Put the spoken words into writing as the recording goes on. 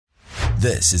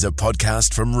This is a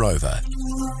podcast from Rover.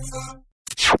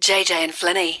 JJ and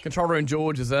Flinny. Control Room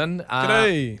George is in.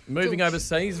 G'day. Moving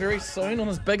overseas very soon on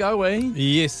his big OE.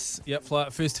 Yes. Yep, fly out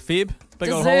 1st of Feb. Big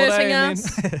old Deserting holiday.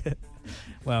 us. And then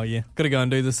well, yeah. Got to go and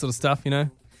do this sort of stuff, you know.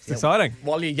 It's exciting.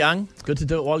 While you're young. It's good to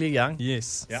do it while you're young.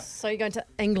 Yes. Yeah. So you're going to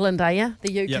England, are you?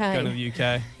 The UK? Yep, going to the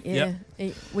UK. Yeah.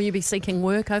 Yep. Will you be seeking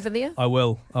work over there? I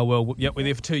will. Yep, we're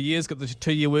there for 2 years. Got the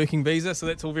 2-year working visa, so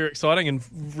that's all very exciting and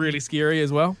really scary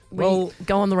as well. Will you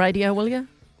go on the radio, will you?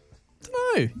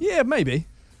 Dunno. Yeah, maybe.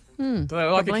 Do they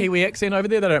like Probably. a Kiwi accent over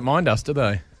there? They don't mind us, do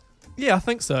they? Yeah, I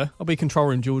think so. I'll be Control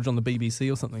Room George on the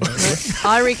BBC or something.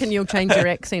 I reckon you'll change your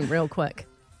accent real quick.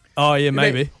 Oh, yeah,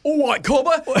 maybe. All right,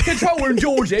 Cobber. Control Room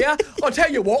George here. I'll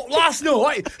tell you what, last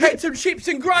night had some chips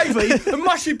and gravy and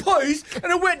mushy peas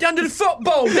and I went down to the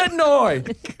football, didn't I?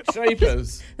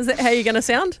 Shapers. Is that how you're going to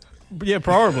sound? Yeah,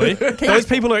 probably. Those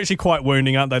people are actually quite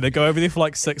wounding, aren't they? They go over there for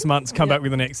like 6 months, come back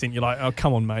with an accent. You're like, oh,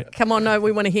 come on, mate. Come on, no,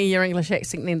 we want to hear your English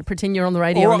accent then. Pretend you're on the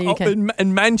radio in the UK.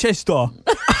 In Manchester.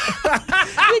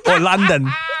 Or London.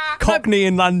 Cockney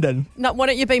in London. No, why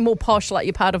don't you be more posh like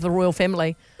you're part of the royal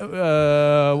family? What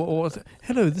was it?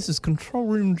 Hello, this is Control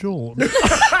Room George.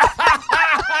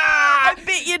 I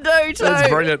bet you do too. That's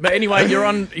brilliant. But anyway,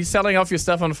 you're selling off your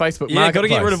stuff on Facebook Yeah, got to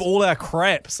Marketplace. get rid of all our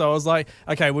crap. So I was like,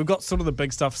 okay, we've got sort of the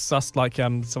big stuff sussed, like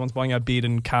someone's buying our bed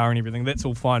and car and everything. That's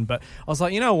all fine. But I was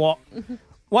like, you know what?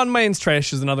 One man's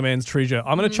trash is another man's treasure.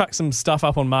 I'm going to chuck some stuff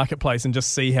up on Marketplace and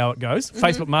just see how it goes.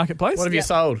 Facebook Marketplace. What have you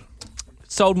sold?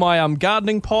 Sold my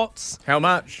gardening pots. How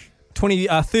much?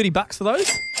 $30 for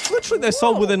those. Literally, they're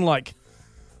sold within like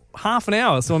half an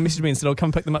hour. Someone messaged me and said, I'll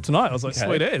come pick them up tonight. I was like, Okay.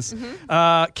 sweet as.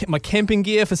 My camping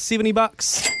gear for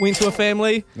 $70 went to a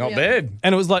family. Not bad.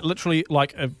 And it was like literally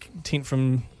like a tent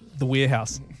from the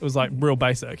warehouse. It was like real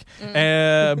basic.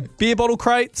 Beer bottle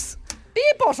crates.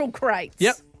 Beer bottle crates.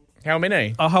 Yep. How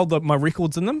many? I held my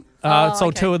records in them.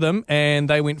 Sold okay. 2 of them and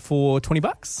they went for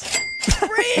 $20.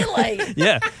 Really?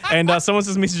 Yeah. And someone's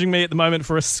just messaging me at the moment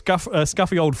for a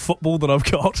scuffy old football that I've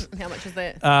got. How much is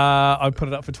that? I put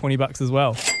it up for $20 as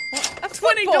well.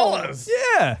 $20.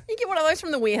 Yeah. You get one of those from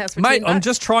the warehouse for Mate, $10. I'm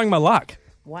just trying my luck.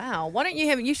 Wow. Why don't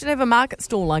you should have a market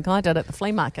stall like I did at the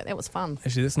flea market. That was fun.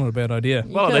 Actually, that's not a bad idea.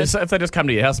 Well, could. if they just come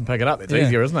to your house and pick it up, it's Yeah.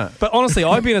 easier, isn't it? But honestly,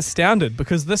 I've been astounded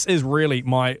because this is really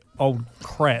my old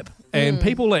crap. And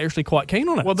people are actually quite keen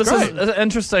on it. Well, It's this great. is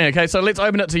interesting. Okay, so let's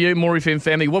open it to you, More FM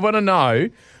family. We want to know,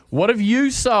 what have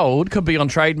you sold? Could be on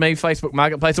Trade Me, Facebook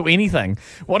Marketplace, or anything.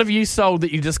 What have you sold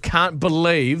that you just can't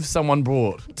believe someone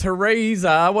bought?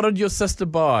 Teresa, what did your sister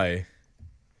buy?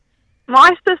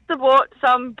 My sister bought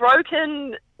some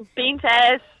broken,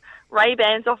 bent-ass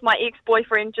Ray-Bans off my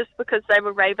ex-boyfriend just because they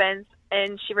were Ray-Bans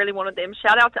and she really wanted them.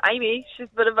 Shout out to Amy. She's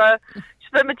a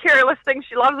bit materialistic.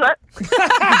 She loves it.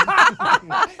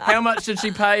 How much did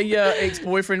she pay your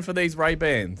ex-boyfriend for these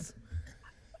Ray-Bans?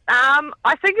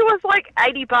 I think it was like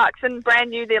 $80 and brand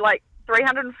new. They're like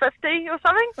 $350 or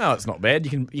something. Oh, it's not bad.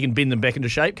 You can bend them back into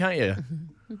shape, can't you?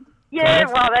 Yeah,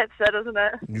 well, that's it, isn't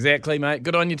it? Exactly, mate.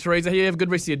 Good on you, Teresa. Here, have a good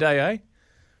rest of your day, eh?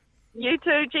 You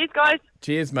too. Cheers, guys.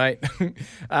 Cheers, mate.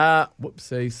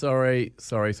 Whoopsie. Sorry.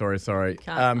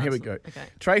 Can't Here we answer. go. Okay.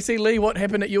 Tracy Lee, what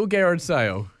happened at your garage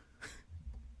sale?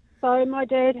 So my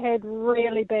dad had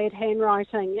really bad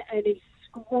handwriting and he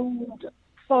scrawled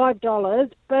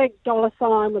 $5, big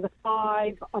 $sign with a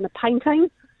 5 on a painting.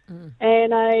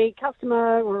 And a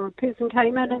customer or a person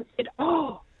came in and said,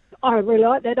 oh, I really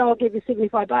like that. I'll give you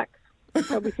 $75.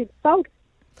 So we said, sold.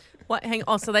 What? Hang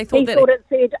on. So they thought He that. thought it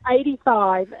said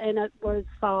 85 and it was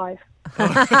 5.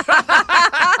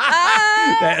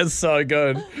 That is so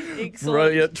good. Excellent.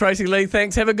 Brilliant. Tracy Lee,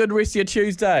 thanks. Have a good rest of your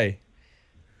Tuesday.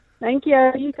 Thank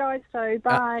you. You guys too.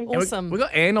 Bye. Awesome. We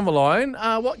got Anne on the line.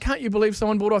 What can't you believe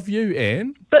someone bought off you,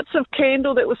 Anne? Bits of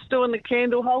candle that was still in the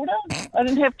candle holder. I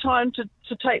didn't have time to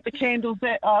take the candles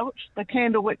out, the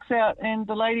candle wicks out, and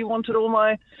the lady wanted all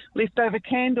my leftover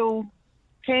candles,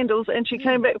 and she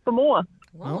came back for more.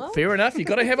 Well, fair enough. You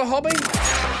got to have a hobby.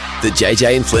 The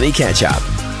JJ and Flinny catch up.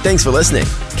 Thanks for listening.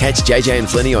 Catch JJ and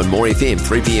Flinny on More FM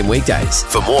 3 p.m. weekdays.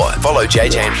 For more, follow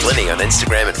JJ and Flinny on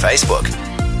Instagram and Facebook.